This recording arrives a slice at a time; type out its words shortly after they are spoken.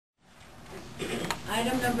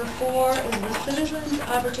Item number 4 is the citizens'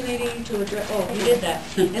 opportunity to address, oh, you did that.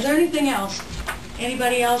 Is there anything else?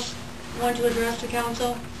 Anybody else want to address the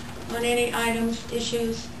council on any items,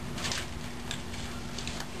 issues?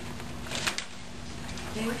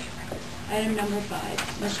 Okay. Item number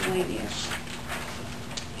 5, miscellaneous.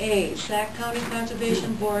 A, Sac County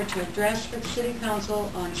Conservation Board to address the City Council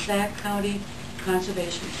on Sac County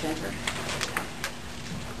Conservation Center.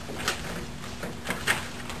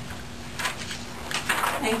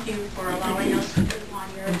 Thank you for allowing us to put on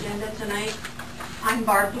your agenda tonight. I'm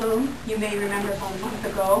Barb Bloom. You may remember from a month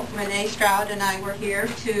ago, Renee Stroud and I were here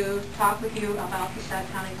to talk with you about the Sac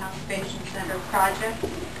County Conservation Center project.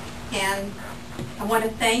 And I want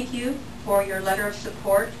to thank you for your letter of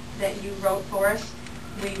support that you wrote for us.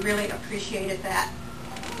 We really appreciated that.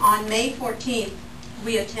 On May 14th,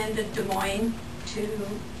 we attended Des Moines to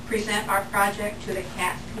present our project to the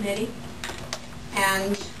CAT committee.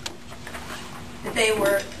 And they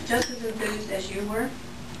were just as enthused as you were,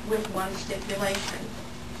 with one stipulation.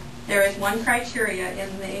 There is one criteria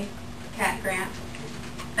in the CAT grant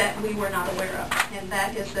that we were not aware of, and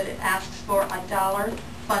that is that it asks for $1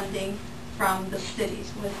 funding from the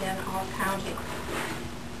cities within our county.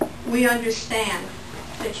 We understand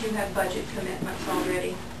that you have budget commitments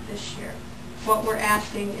already this year. What we're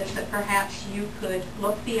asking is that perhaps you could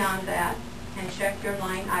look beyond that and check your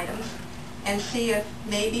line items and see if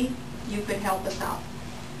maybe you could help us out.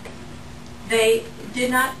 They did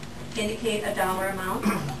not indicate a dollar amount.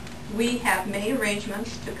 We have made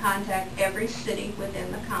arrangements to contact every city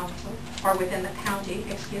within the council, or within the county,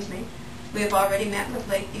 excuse me. We have already met with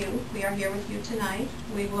Lakeview. We are here with you tonight.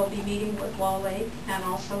 We will be meeting with Wall Lake and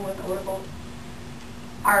also with Odebolt.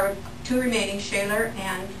 Our two remaining, Shaler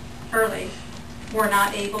and Hurley, were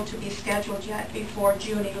not able to be scheduled yet before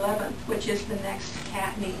June 11th, which is the next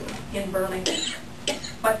CAT meeting in Burlington.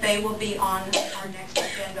 But they will be on our next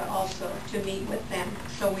agenda also to meet with them.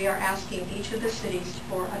 So we are asking each of the cities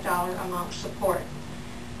for $1 amount support.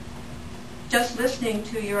 Just listening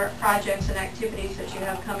to your projects and activities that you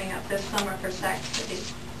have coming up this summer for Sac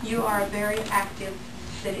City, you are a very active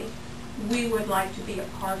city. We would like to be a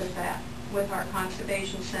part of that with our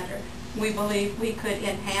Conservation Center. We believe we could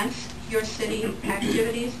enhance your city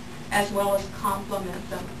activities as well as complement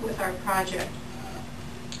them with our project.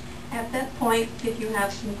 At that point, if you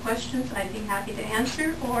have some questions, I'd be happy to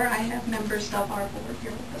answer, or I have members of our board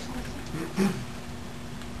here with us also.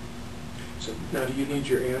 So now, do you need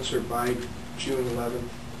your answer by June 11th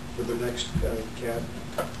for the next CAT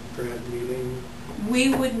grant meeting?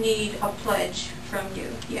 We would need a pledge from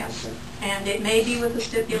you, yes. Okay. And it may be with the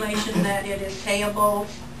stipulation that it is payable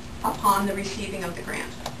upon the receiving of the grant.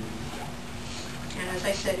 And as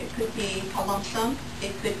I said, it could be a lump sum,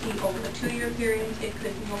 it could be over a 2-year period, it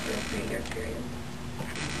could be over a 3-year period.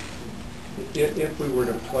 If we were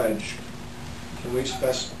to pledge, can we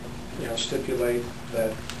stipulate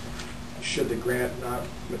that should the grant not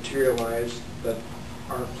materialize, that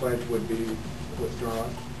our pledge would be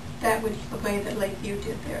withdrawn? That would be the way that Lakeview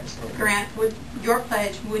did theirs. Okay. The grant would, your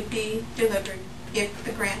pledge would be delivered if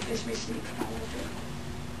the grant is received.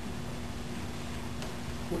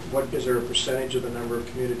 What is there a percentage of the number of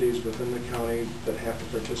communities within the county that have to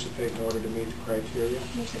participate in order to meet the criteria?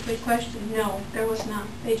 That's a good question. No, there was not.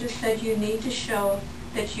 They just said you need to show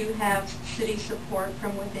that you have city support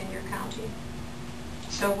from within your county.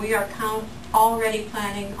 So we are already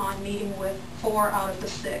planning on meeting with 4 out of the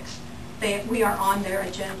 6. We are on their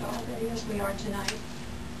agenda already, as we are tonight.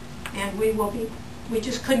 And we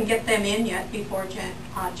just couldn't get them in yet before June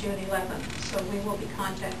 11th. So we will be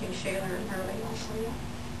contacting Shaler and Hurley also. Yeah.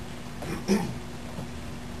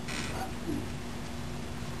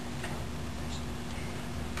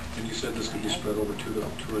 And you said this could be spread over 2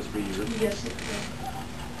 or 3 years? Yes, it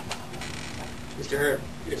could.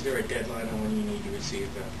 Is there a deadline on when you need to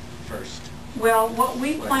receive the first? Well, what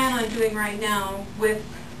we plan on doing right now, with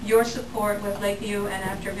your support with Lakeview and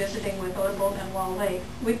after visiting with Odebolt and Wall Lake,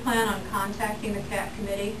 we plan on contacting the CAT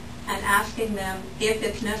committee and asking them if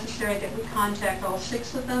it's necessary that we contact all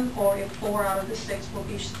 6 of them, or if 4 out of the 6 will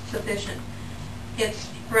be sufficient. It's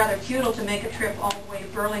rather futile to make a trip all the way to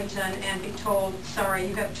Burlington and be told, sorry,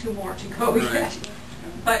 you have 2 more to go yet.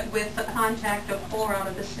 But with the contact of 4 out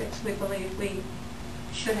of the 6, we believe we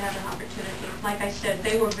should have an opportunity. Like I said,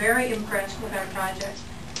 they were very impressed with our projects.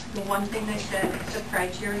 The one thing they said, the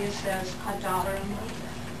criteria says $1 a month.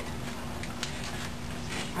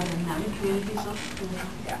 Are there 9 communities up?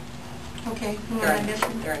 Yeah. Okay, who am I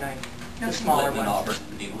missing? There are 9. No, The smaller ones.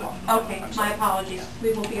 Okay, my apologies.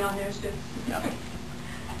 We will be on theirs too. Yeah.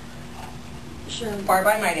 Sure. Barb,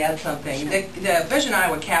 I might add something. The Vision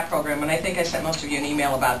Iowa CAP program, and I think I sent most of you an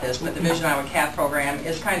email about this, but the Vision Iowa CAP program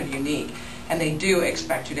is kind of unique, and they do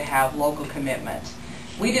expect you to have local commitments.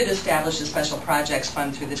 We did establish a special projects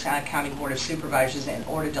fund through the Sac County Board of Supervisors in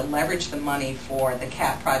order to leverage the money for the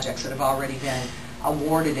CAP projects that have already been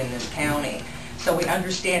awarded in this county. So we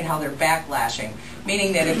understand how they're backlashing,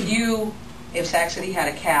 meaning that if Sac City had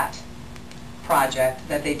a CAT project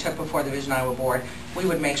that they took before the Vision Iowa Board, we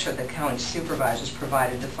would make sure the county supervisors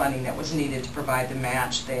provided the funding that was needed to provide the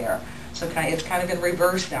match there. So it's kind of in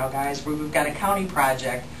reverse now, guys, where we've got a county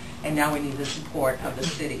project and now we need the support of the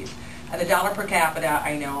cities. And the dollar per capita,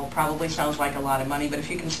 I know, probably sounds like a lot of money, but if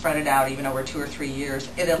you can spread it out even over 2 or 3 years,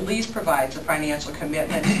 it at least provides a financial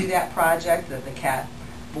commitment to that project that the CAT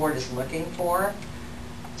board is looking for.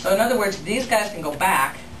 So in other words, these guys can go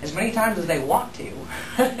back as many times as they want to,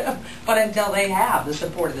 but until they have the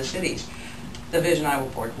support of the cities, the Vision Iowa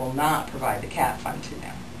Board will not provide the CAT fund to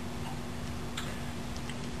them.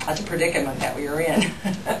 That's a predicament that we are in.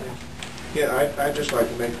 Yeah, I'd just like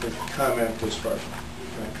to make a comment as far.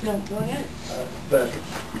 No, go ahead. That,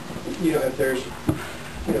 if there's,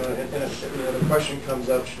 the question comes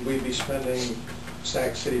up, should we be spending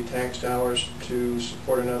Sac City tax dollars to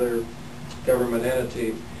support another government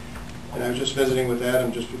entity? And I was just visiting with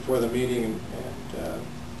Adam just before the meeting, and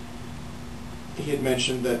he had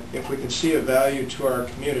mentioned that if we can see a value to our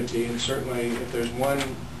community, and certainly if there's one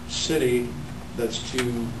city that's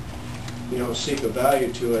to, seek a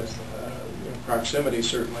value to it, proximity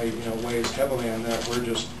certainly, weighs heavily on that. We're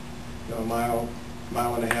just, a mile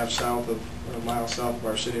and a half south of, or a mile south of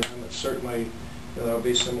our city limits. Certainly, there'll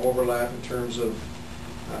be some overlap in terms of,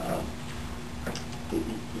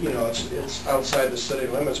 it's outside the city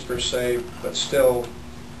limits per se, but still,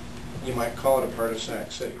 you might call it a part of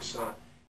Sac City. So.